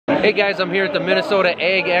Hey guys, I'm here at the Minnesota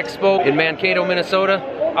Ag Expo in Mankato, Minnesota.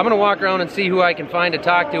 I'm gonna walk around and see who I can find to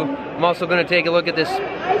talk to. I'm also gonna take a look at this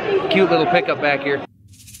cute little pickup back here.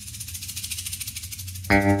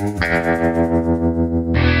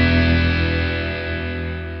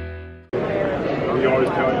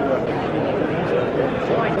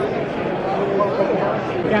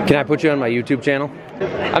 Can I put you on my YouTube channel?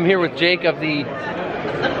 I'm here with Jake of the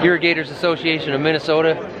Irrigators Association of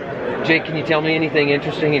Minnesota. Jake, can you tell me anything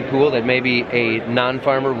interesting and cool that maybe a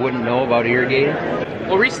non-farmer wouldn't know about irrigating?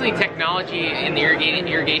 Well, recently technology in the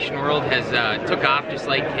irrigation world has took off just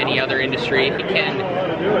like any other industry. It can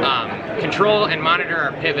control and monitor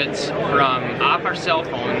our pivots from off our cell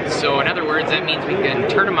phones. So in other words, that means we can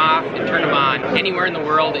turn them off and turn them on anywhere in the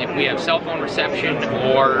world if we have cell phone reception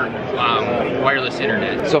or wireless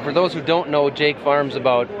internet. So for those who don't know, Jake farms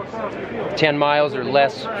about 10 miles or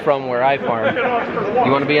less from where I farm.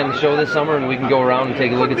 You want to be on the show this summer and we can go around and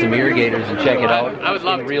take a look at some irrigators and check it out? I would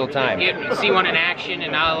love in real time. To see one in action,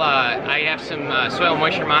 and I have some soil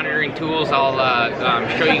moisture monitoring tools I'll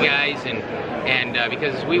show you guys, and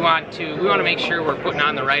because we want to make sure we're putting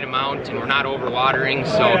on the right amount and we're not overwatering.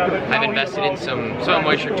 So I've invested in some soil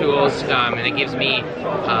moisture tools, and it gives me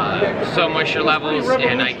soil moisture levels,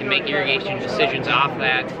 and I can make irrigation decisions off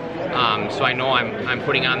that. So I know I'm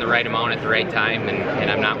putting on the right amount at the right time, and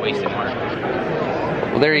I'm not wasting water.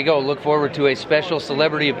 Well, there you go. Look forward to a special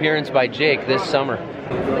celebrity appearance by Jake this summer.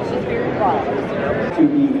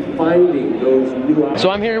 So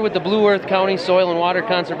I'm here with the Blue Earth County Soil and Water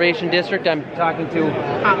Conservation District. I'm talking to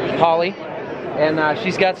Holly, and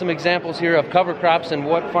she's got some examples here of cover crops and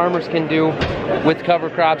what farmers can do with cover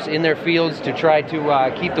crops in their fields to try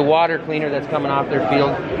to keep the water cleaner that's coming off their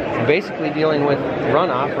field. Basically dealing with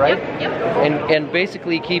runoff, right? Yep. And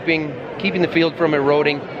basically keeping the field from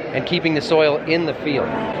eroding and keeping the soil in the field.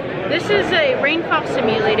 This is a rainfall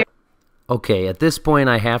simulator. Okay, at this point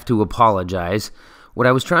I have to apologize. What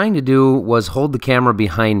I was trying to do was hold the camera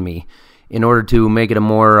behind me in order to make it a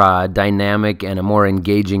more dynamic and a more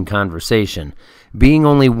engaging conversation. Being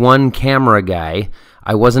only one camera guy,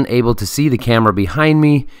 I wasn't able to see the camera behind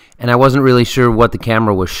me, and I wasn't really sure what the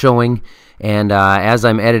camera was showing. And as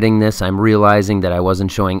I'm editing this, I'm realizing that I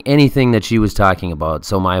wasn't showing anything that she was talking about.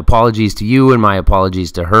 So my apologies to you and my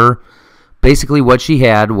apologies to her. Basically what she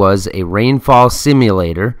had was a rainfall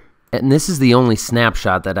simulator, and this is the only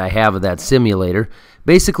snapshot that I have of that simulator.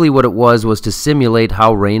 Basically what it was to simulate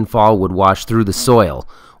how rainfall would wash through the soil.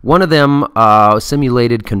 One of them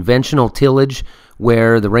simulated conventional tillage,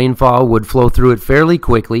 where the rainfall would flow through it fairly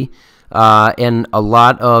quickly, and a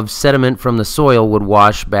lot of sediment from the soil would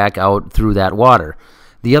wash back out through that water.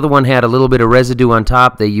 The other one had a little bit of residue on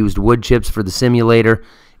top. They used wood chips for the simulator,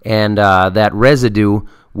 and that residue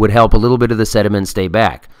would help a little bit of the sediment stay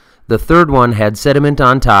back. The third one had sediment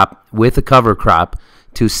on top with a cover crop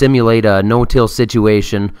to simulate a no-till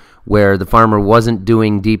situation where the farmer wasn't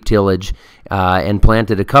doing deep tillage and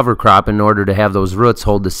planted a cover crop in order to have those roots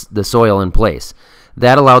hold the soil in place.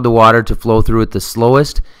 That allowed the water to flow through it the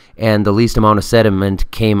slowest, and the least amount of sediment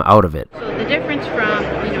came out of it. So the difference from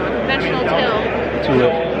a conventional till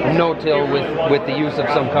to a no-till with the use of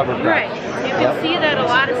some cover crops. Right. You can see that a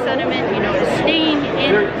lot of sediment, is staying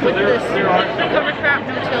in with this cover crop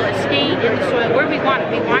no-till is staying in the soil where we want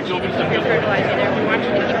it. We want you to keep your fertilizer there. We want you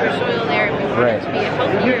to keep your soil there. We want it to be a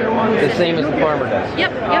healthier. The same as the farmer does.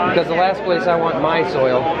 Yep. Because the last place I want my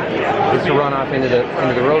soil is to run off into the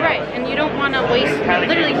road. Right, and you don't want to waste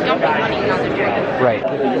literally dumping money down the drain. Right.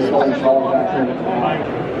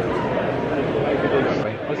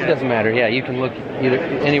 It doesn't matter. Yeah, you can look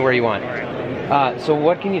anywhere you want. So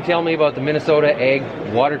what can you tell me about the Minnesota Ag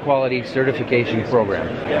Water Quality Certification Program?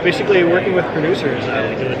 Basically working with producers, do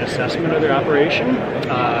an assessment of their operation,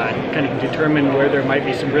 kind of determine where there might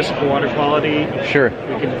be some risk for water quality. Sure.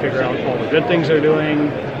 We can figure out all the good things they're doing,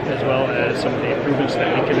 as well as some of the improvements that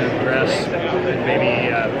we can address, and maybe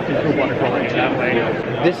improve water quality that way.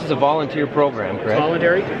 This is a volunteer program, correct? It's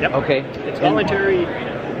voluntary. Yep. Okay. It's voluntary,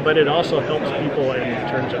 but it also helps people in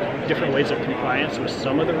terms of different ways of compliance with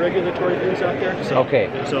some of the regulatory things out there. So,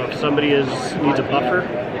 so if somebody needs a buffer,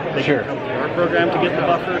 they can come through our program to get the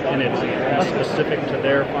buffer, and it's specific to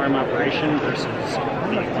their farm operation versus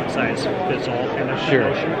the one-size-fits-all kind of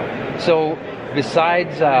promotion. So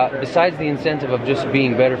besides the incentive of just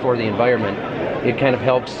being better for the environment, it kind of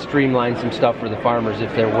helps streamline some stuff for the farmers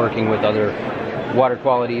if they're working with other water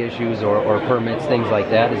quality issues or permits, things like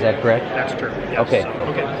that. Is that correct? That's true. Yes. Okay.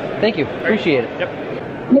 Thank you. Appreciate it. Yep.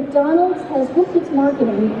 McDonald's has hooked its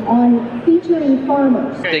marketing on featuring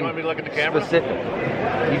farmers. Okay, you want me to look at the camera? Specific.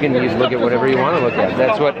 You can look at whatever you want to look at.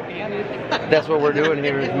 That's what we're doing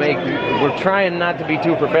here. We're trying not to be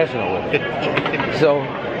too professional with it. So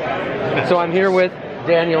I'm here with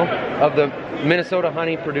Daniel of the Minnesota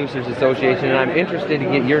Honey Producers Association, and I'm interested to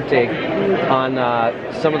get your take on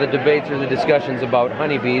some of the debates or the discussions about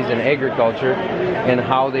honeybees and agriculture and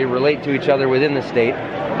how they relate to each other within the state.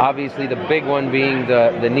 Obviously, the big one being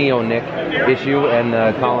the neonic issue and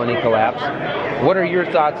the colony collapse. What are your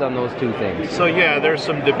thoughts on those two things? So yeah, there's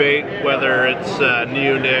some debate whether it's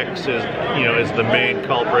neonics is the main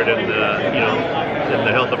culprit in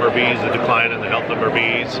the health of our bees, the decline in the health of our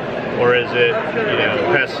bees, or is it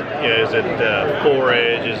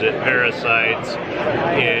forage, is it parasites?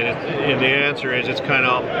 And the answer is it's kind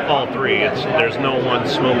of all three. There's no one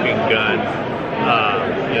smoking gun.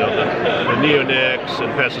 The neonics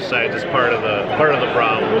and pesticides is part of the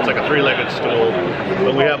problem. It's like a three-legged stool.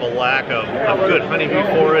 But we have a lack of good honeybee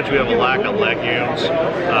forage. We have a lack of legumes.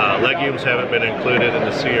 Legumes haven't been included in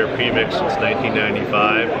the CRP mix since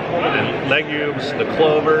 1995. And legumes, the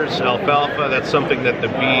clovers, alfalfa, that's something that the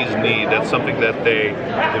bees need. That's something that they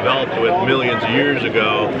developed with millions of years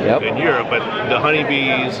ago in Europe. But the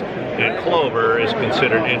honeybees and clover is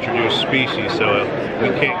considered introduced species, so we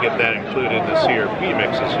can't get that included in the CRP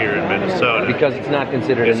mixes here in Minnesota. Because it's not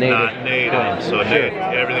considered a native. It's not native, plant. So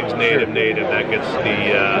everything's native. That gets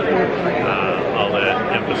all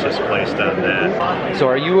that emphasis placed on that. So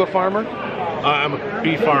are you a farmer? I'm a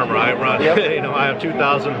bee farmer. I run, I have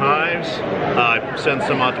 2,000 hives. I send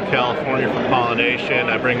some out to California for pollination.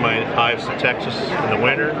 I bring my hives to Texas in the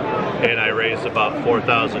winter, and I raise about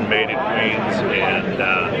 4,000 mated queens and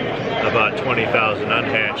about 20,000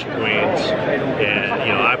 unhatched queens. And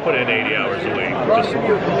I put in 80 hours a week,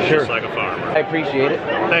 just like a farmer. I appreciate it.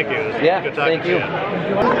 Thank you. Yeah, good talking thank you.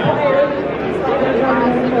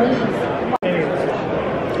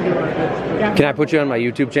 Can I put you on my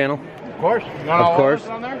YouTube channel? Of course. Of course.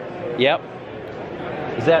 On there? Yep.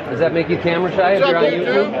 Does that make you camera shy if you're on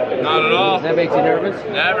YouTube? Not at all. Does that make you nervous?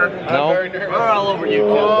 Never. No? I'm very nervous. We're all over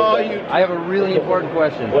YouTube. I have a really important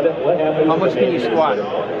question. How much can you squat?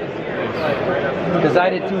 Because I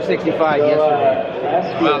did 265 yesterday.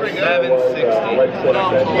 About 760.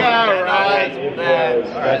 Yeah, right.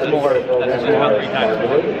 That's more. That's more.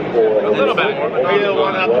 A little bit more, but not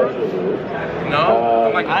one up there. No,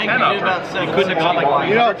 I'm like a 10 up. You couldn't have gone like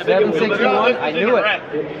 761? I knew it.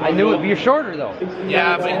 I knew it. You're shorter though.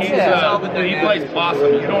 Yeah, but he plays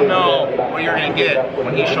possum. You don't know what you're going to get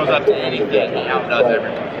when he shows up to anything. He outdoes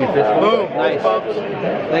everything. Boom. Nice.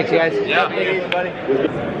 Thanks, guys. Yeah.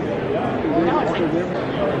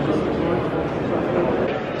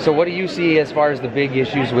 So what do you see as far as the big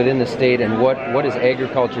issues within the state, and what is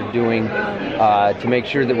agriculture doing to make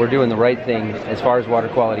sure that we're doing the right thing as far as water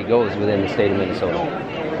quality goes within the state of Minnesota?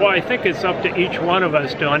 Well, I think it's up to each one of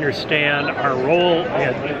us to understand our role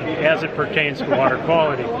as it pertains to water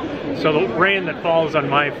quality. So the rain that falls on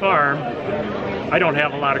my farm, I don't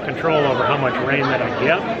have a lot of control over how much rain that I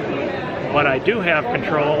get. But I do have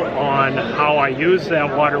control on how I use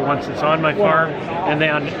that water once it's on my farm, and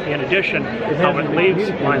then in addition, how it leaves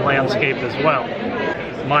my landscape as well.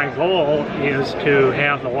 My goal is to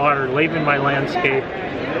have the water leaving my landscape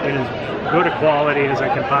in as good a quality as I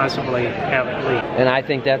can possibly have it leave. And I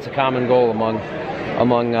think that's a common goal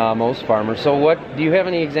among most farmers. So do you have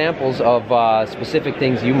any examples of specific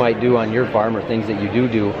things you might do on your farm, or things that you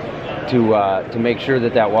do to make sure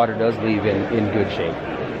that water does leave in good shape?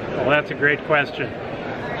 Well, that's a great question.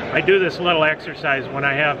 I do this little exercise when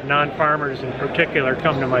I have non-farmers in particular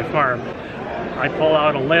come to my farm. I pull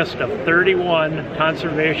out a list of 31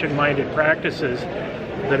 conservation-minded practices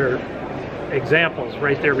that are examples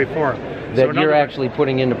right there before them. That you're actually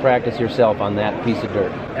putting into practice yourself on that piece of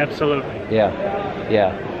dirt. Absolutely. Yeah.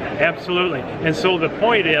 Absolutely. And so the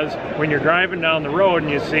point is, when you're driving down the road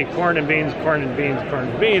and you see corn and beans, corn and beans, corn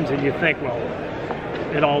and beans, and you think, well,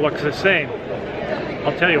 it all looks the same.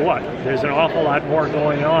 I'll tell you what, there's an awful lot more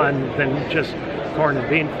going on than just corn and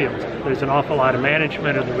bean fields. There's an awful lot of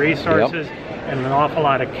management of the resources and an awful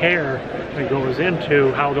lot of care that goes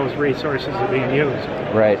into how those resources are being used.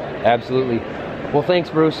 Right, absolutely. Well, thanks,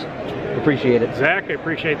 Bruce. Appreciate it. Zach, I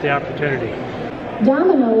appreciate the opportunity.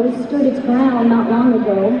 Domino's stood its ground not long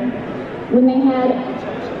ago when they had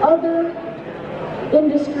other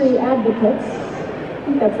industry advocates, I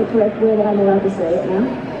think that's the correct way that I'm allowed to say it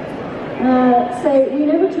now, say, we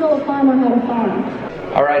never tell a farmer how to farm.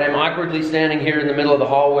 All right, I'm awkwardly standing here in the middle of the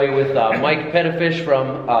hallway with Mike Pettifish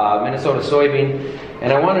from Minnesota Soybean.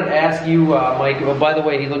 And I wanted to ask you, Mike, well, by the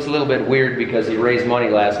way, he looks a little bit weird because he raised money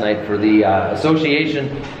last night for the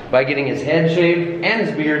association by getting his head shaved and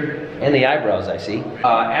his beard and the eyebrows, I see.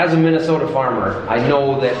 As a Minnesota farmer, I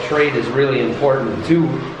know that trade is really important to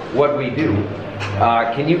what we do.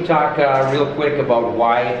 Can you talk real quick about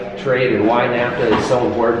why trade and why NAFTA is so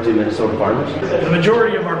important to Minnesota farmers? The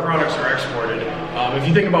majority of our products are exported. If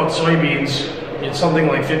you think about soybeans, it's something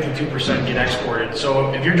like 52% get exported.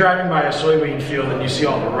 So if you're driving by a soybean field and you see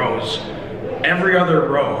all the rows, every other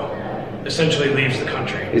row essentially leaves the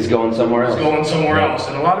country. Is going somewhere else. It's going somewhere else.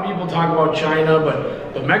 And a lot of people talk about China,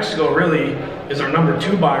 but Mexico really is our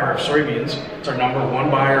 #2 buyer of soybeans. It's our #1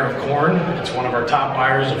 buyer of corn. It's one of our top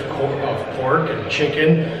buyers of pork and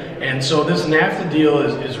chicken. And so this NAFTA deal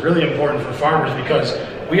is really important for farmers because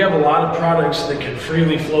we have a lot of products that can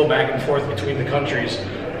freely flow back and forth between the countries.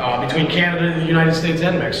 Between Canada, the United States,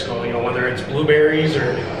 and Mexico, you know, whether it's blueberries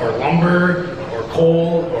or lumber or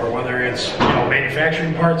coal, or whether it's, you know,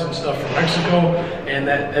 manufacturing parts and stuff from Mexico, and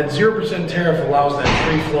that 0% tariff allows that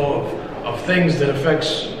free flow of things that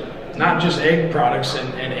affects not just egg products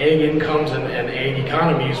and egg incomes and egg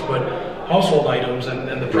economies, but household items and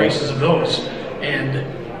the prices of those. And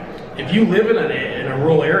if you live in a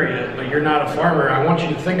rural area, but you're not a farmer, I want you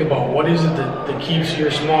to think about what is it that keeps your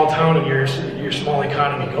small town and your small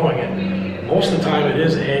economy going. And most of the time it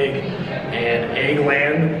is egg, and egg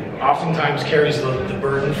land oftentimes carries the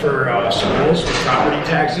burden for schools, for property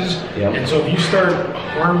taxes. Yep. And so if you start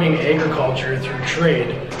harming agriculture through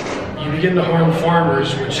trade, you begin to harm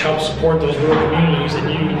farmers, which helps support those rural communities, and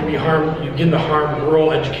you begin to harm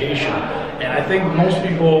rural education. And I think most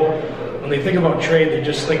people, when they think about trade, they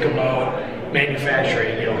just think about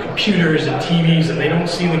manufacturing, you know, computers and TVs, and they don't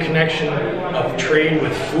see the connection of trade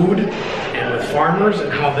with food and with farmers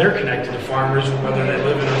and how they're connected to farmers, whether they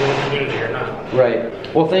live in a rural community or not.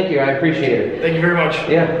 Right. Well, thank you. I appreciate it. Thank you very much.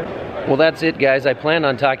 Yeah. Well, that's it, guys. I planned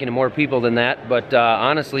on talking to more people than that, but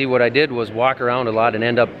honestly, what I did was walk around a lot and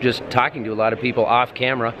end up just talking to a lot of people off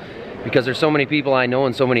camera because there's so many people I know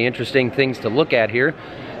and so many interesting things to look at here.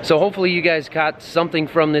 So hopefully you guys caught something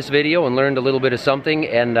from this video and learned a little bit of something,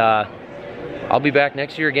 and I'll be back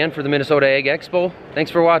next year again for the Minnesota Ag Expo. Thanks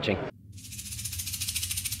for watching.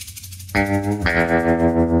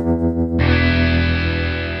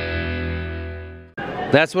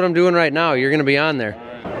 That's what I'm doing right now. You're going to be on there.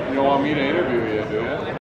 You don't want me to interview you, do you?